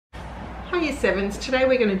Hi Year 7s, today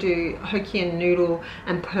we're going to do Hokkien noodle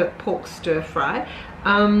and pork stir fry.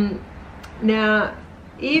 Now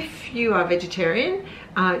if you are vegetarian,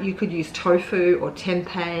 you could use tofu or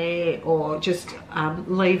tempeh, or just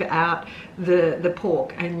leave out the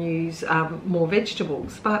pork and use more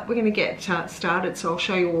vegetables. But we're going to get started, so I'll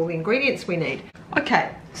show you all the ingredients we need.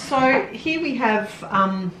 Okay, so here we have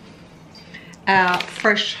our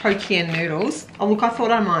fresh Hokkien noodles. Oh look, I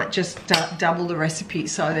thought I might just double the recipe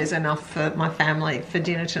so there's enough for my family for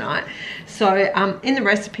dinner tonight. So in the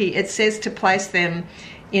recipe it says to place them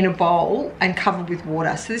in a bowl and cover with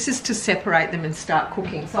water. So this is to separate them and start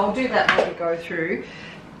cooking. So I'll do that as we go through.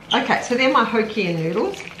 Okay, so they're my Hokkien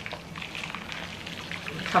noodles.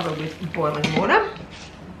 Cover with boiling water.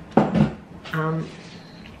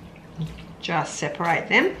 Just separate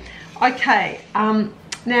them. Okay,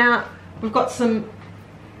 now we've got some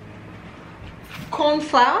corn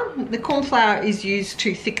flour. The corn flour is used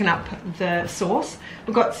to thicken up the sauce.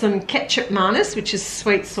 We've got some ketchup mayonnaise, which is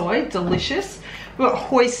sweet soy, delicious. We've got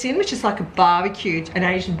hoisin, which is like a barbecue, an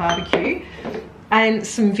Asian barbecue, and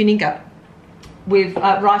some vinegar with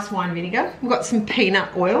rice wine vinegar. We've got some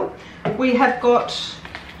peanut oil. We have got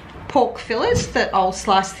pork fillets that I'll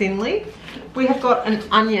slice thinly. We have got an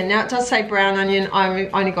onion. Now it does say brown onion. I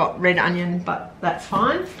only got red onion, but that's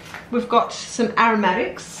fine. We've got some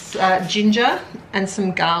aromatics, ginger and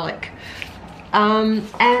some garlic.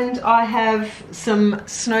 And I have some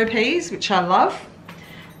snow peas, which I love,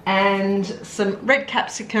 and some red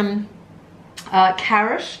capsicum,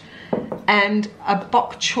 carrot, and a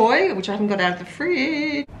bok choy, which I haven't got out of the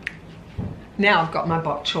fridge. Now I've got my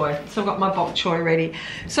bok choy. So I've got my bok choy ready.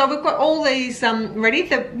 So we've got all these ready.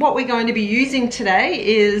 What we're going to be using today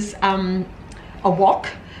is a wok.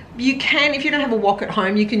 You can, if you don't have a wok at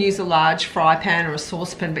home, you can use a large fry pan or a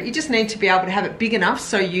saucepan, but you just need to be able to have it big enough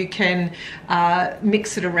so you can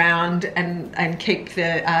mix it around and keep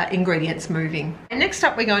the ingredients moving. And next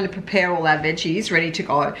up, we're going to prepare all our veggies ready to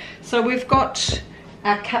go. So we've got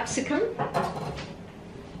our capsicum,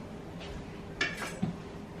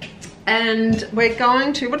 and we're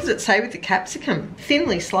going to, what does it say with the capsicum?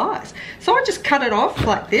 Thinly sliced. So I just cut it off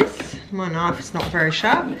like this. My knife is not very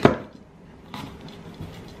sharp.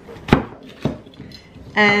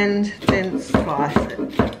 And then slice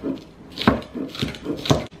it.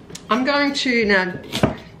 I'm going to now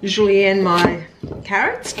julienne my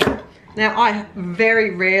carrots. Now I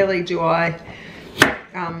very rarely do I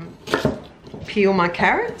peel my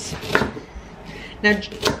carrots. Now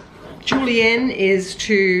julienne is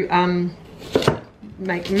to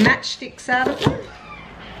make matchsticks out of them.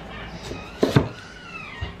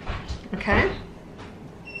 Okay.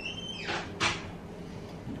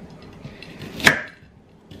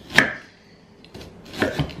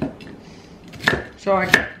 So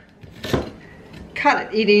I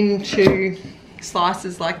cut it into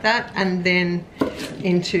slices like that and then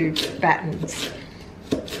into battens.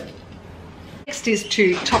 Next is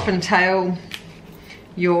to top and tail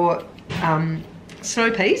your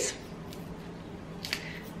snow peas.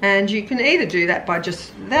 And you can either do that by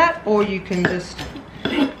just that, or you can just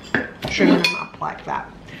trim them up like that.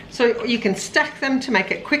 So you can stack them to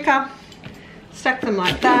make it quicker. Stack them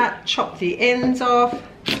like that, chop the ends off.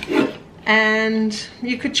 And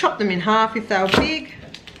you could chop them in half if they were big.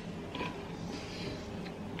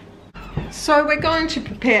 So we're going to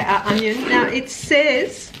prepare our onion. Now it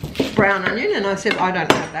says brown onion, and I said I don't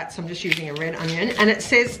have that, so I'm just using a red onion. And it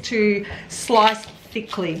says to slice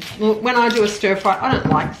thickly. Well, when I do a stir fry, I don't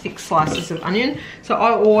like thick slices of onion, so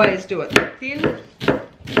I always do it thin. So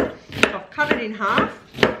I've cut it in half.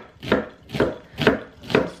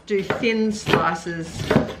 Just do thin slices.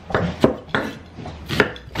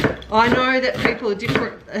 I know that people are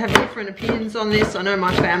have different opinions on this. I know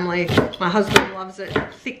my family, my husband loves it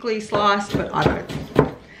thickly sliced, but I don't.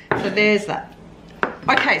 So there's that.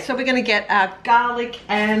 Okay, so we're going to get our garlic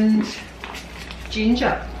and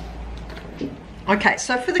ginger. Okay,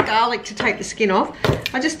 so for the garlic, to take the skin off,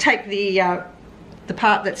 I just take the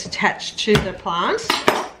part that's attached to the plant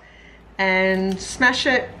and smash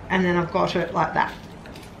it, and then I've got it like that.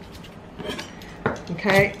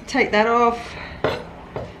 Okay, take that off.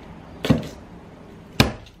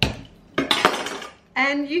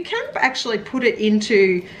 And you can actually put it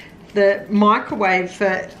into the microwave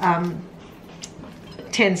for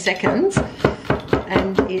 10 seconds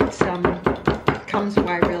and it comes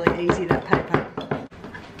away really easy, that paper.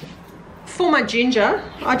 For my ginger,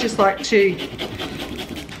 I just like to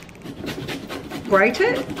grate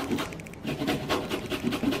it.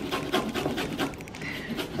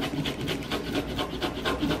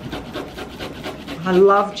 I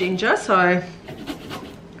love ginger, so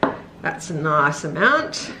that's that's a nice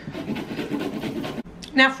amount.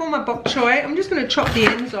 Now for my bok choy, I'm just going to chop the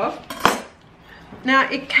ends off. Now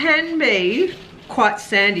it can be quite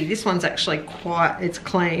sandy. This one's actually it's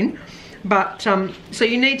clean. But, so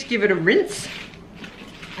you need to give it a rinse.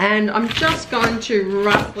 And I'm just going to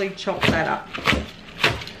roughly chop that up.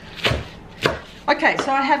 Okay,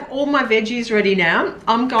 so I have all my veggies ready now.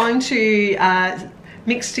 I'm going to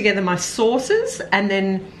mix together my sauces and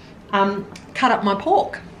then cut up my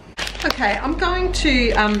pork. Okay, I'm going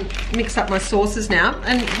to mix up my sauces now.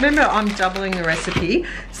 And remember, I'm doubling the recipe.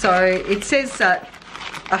 So it says a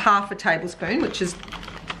half a tablespoon, which is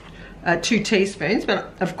 2 teaspoons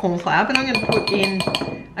of corn flour, but I'm going to put in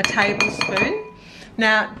a tablespoon.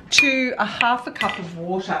 Now to a half a cup of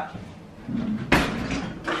water.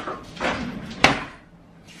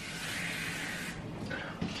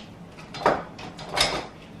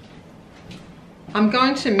 I'm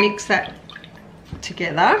going to mix that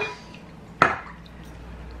together.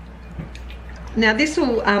 Now this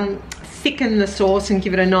will thicken the sauce and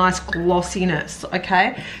give it a nice glossiness,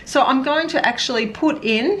 okay? So I'm going to actually put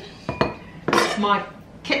in my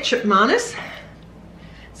ketchup mayonnaise.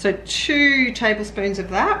 So 2 tablespoons of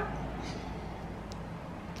that.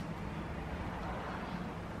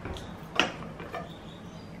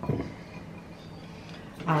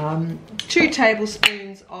 Two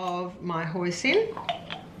tablespoons of my hoisin.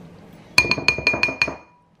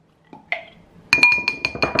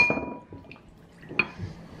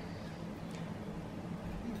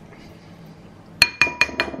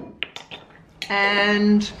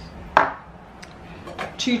 And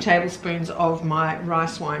 2 tablespoons of my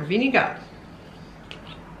rice wine vinegar.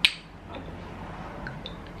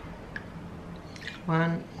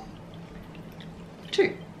 1,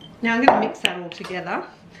 2. Now I'm going to mix that all together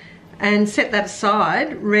and set that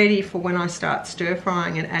aside, ready for when I start stir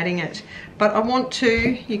frying and adding it. But I want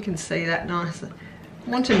to, you can see that nice, I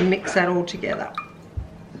want to mix that all together.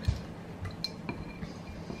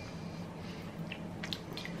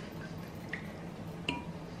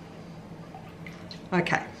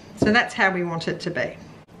 Okay, so that's how we want it to be.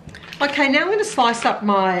 Okay, now I'm going to slice up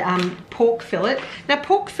my pork fillet. Now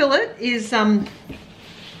pork fillet is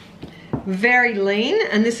very lean,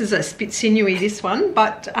 and this is a bit sinewy, this one,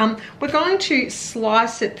 but we're going to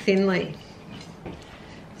slice it thinly.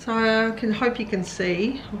 So I hope you can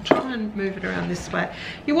see. I'll try and move it around this way.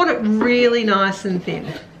 You want it really nice and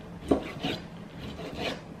thin.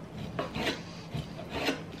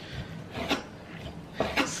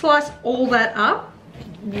 Slice all that up,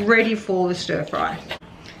 ready for the stir fry.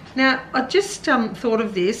 Now I just thought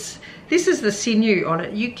of this. This is the sinew on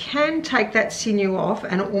it. You can take that sinew off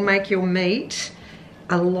and it will make your meat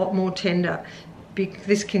a lot more tender.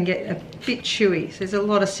 This can get a bit chewy. So there's a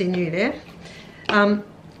lot of sinew there.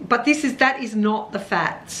 But that is not the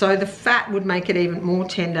fat. So the fat would make it even more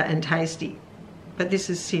tender and tasty. But this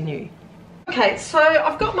is sinew. Okay, so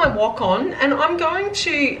I've got my wok on and I'm going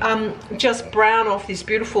to just brown off this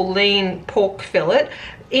beautiful lean pork fillet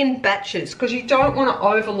in batches, because you don't want to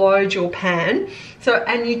overload your pan,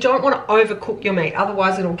 and you don't want to overcook your meat,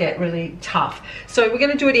 otherwise it'll get really tough. So we're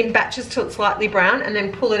going to do it in batches till it's slightly brown and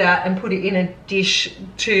then pull it out and put it in a dish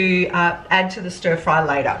to add to the stir fry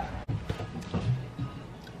later.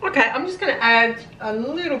 Okay, I'm just going to add a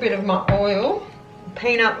little bit of my oil,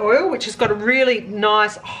 peanut oil, which has got a really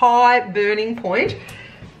nice high burning point,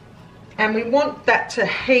 and we want that to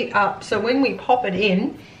heat up so when we pop it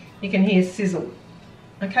in you can hear sizzle.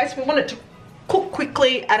 Okay, so we want it to cook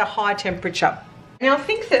quickly at a high temperature. Now I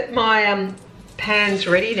think that my pan's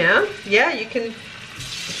ready now. Yeah, you can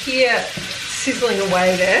hear sizzling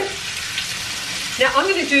away there. Now I'm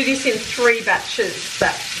going to do this in 3 batches,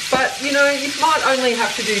 but you know, you might only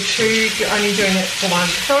have to do 2 if you're only doing it for 1.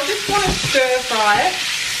 So I just want to stir fry it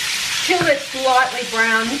till it's lightly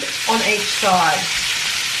browned on each side.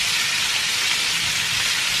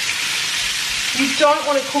 You don't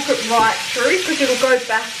want to cook it right through because it'll go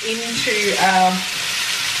back into our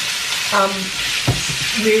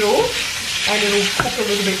noodle and it'll cook a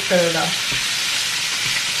little bit further.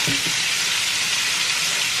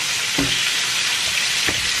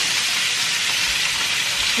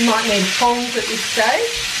 You might need tongs at this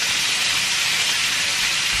stage.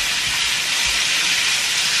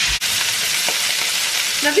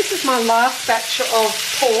 Now this is my last batch of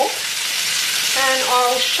pork. And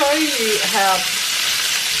I'll show you how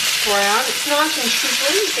brown. It's nice and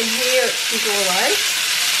sizzly. You can hear it sizzle away.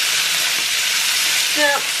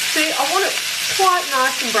 Now, see, I want it quite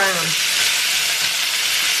nice and brown.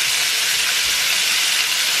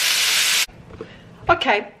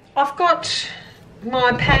 Okay, I've got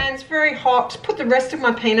my pan's very hot. Put the rest of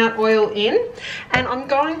my peanut oil in, and I'm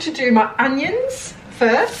going to do my onions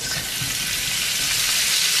first.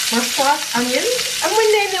 My sliced onions, and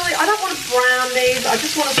when they're nearly, I don't want to brown these, I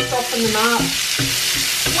just want to soften them up.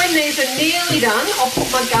 When these are nearly done, I'll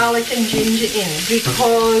put my garlic and ginger in,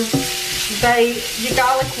 because your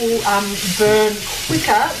garlic will burn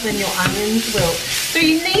quicker than your onions will. So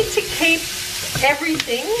you need to keep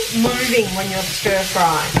everything moving when you're stir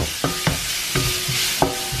frying.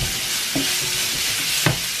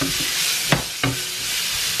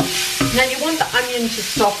 Now you want the onion to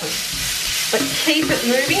soften, but keep it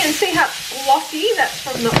moving, and see how glossy that's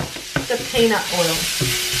from the peanut oil.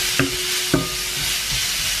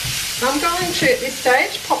 I'm going to, at this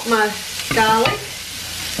stage, pop my garlic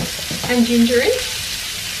and ginger in.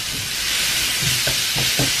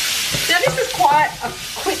 Now this is quite a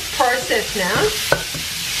quick process now.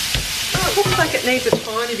 Oh, it looks like it needs a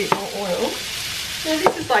tiny bit more oil. Now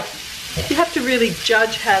this is like, you have to really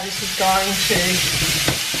judge how this is going to.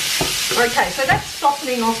 Okay, so that's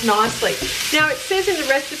softening off nicely. Now it says in the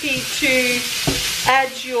recipe to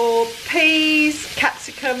add your peas,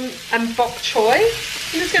 capsicum and bok choy.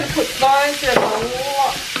 I'm just going to put those, there's a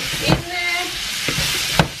lot in there.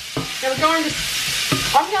 Now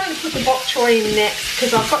I'm going to put the bok choy in next,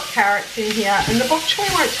 because I've got carrots in here, and the bok choy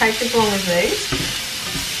won't take as long as these.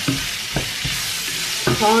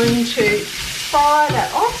 I'm going to fry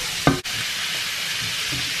that off.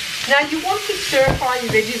 Now you want to stir fry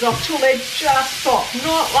your veggies off till they're just soft,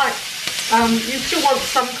 not like, you still want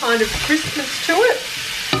some kind of crispness to it.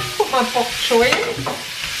 Put my bok choy in.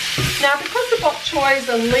 Now because the bok choy is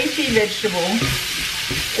a leafy vegetable,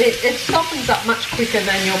 it softens up much quicker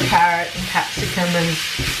than your carrot and capsicum and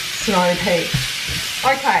snow pea.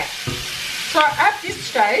 Okay, so at this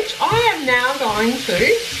stage I am now going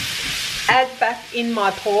to add back in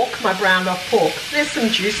my pork, my browned off pork. There's some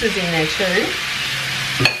juices in there too.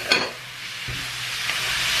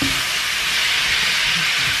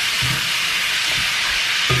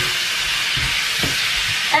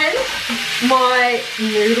 And my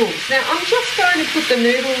noodles. Now I'm just going to put the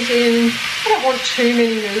noodles in. I don't want too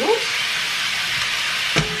many noodles.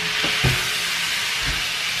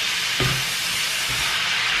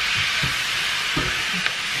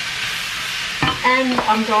 And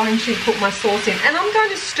I'm going to put my sauce in. And I'm going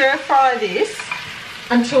to stir fry this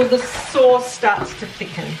until the sauce starts to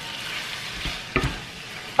thicken.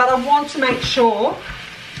 But I want to make sure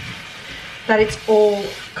that it's all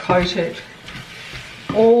coated.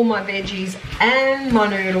 All my veggies and my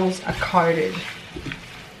noodles are coated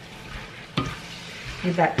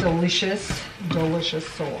with that delicious, delicious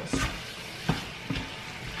sauce.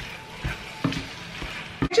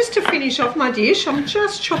 Just to finish off my dish, I'm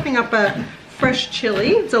just chopping up a fresh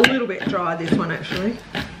chilli. It's a little bit dry, this one actually.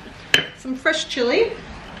 Some fresh chilli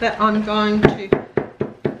that I'm going to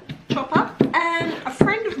chop up. And a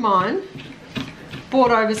friend of mine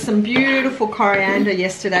brought over some beautiful coriander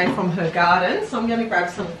yesterday from her garden, so I'm going to grab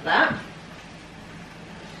some of that.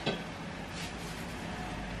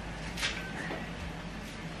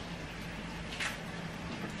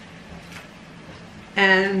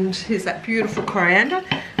 And here's that beautiful coriander.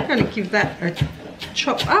 I'm going to give that a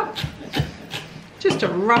chop up, just a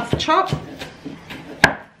rough chop,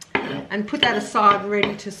 and put that aside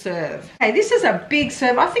ready to serve. Okay, this is a big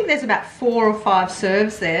serve. I think there's about 4 or 5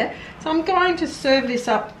 serves there. So I'm going to serve this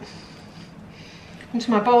up into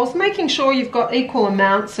my bowls, making sure you've got equal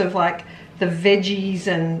amounts of like the veggies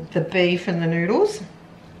and the beef and the noodles.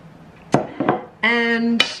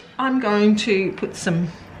 And I'm going to put some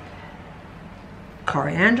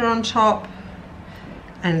coriander on top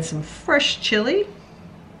and some fresh chili.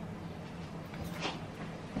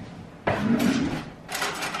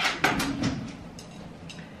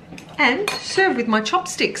 And serve with my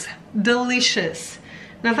chopsticks. Delicious.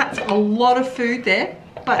 Now that's a lot of food there,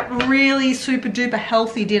 but really super duper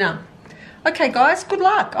healthy dinner. Okay guys, good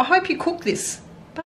luck. I hope you cook this.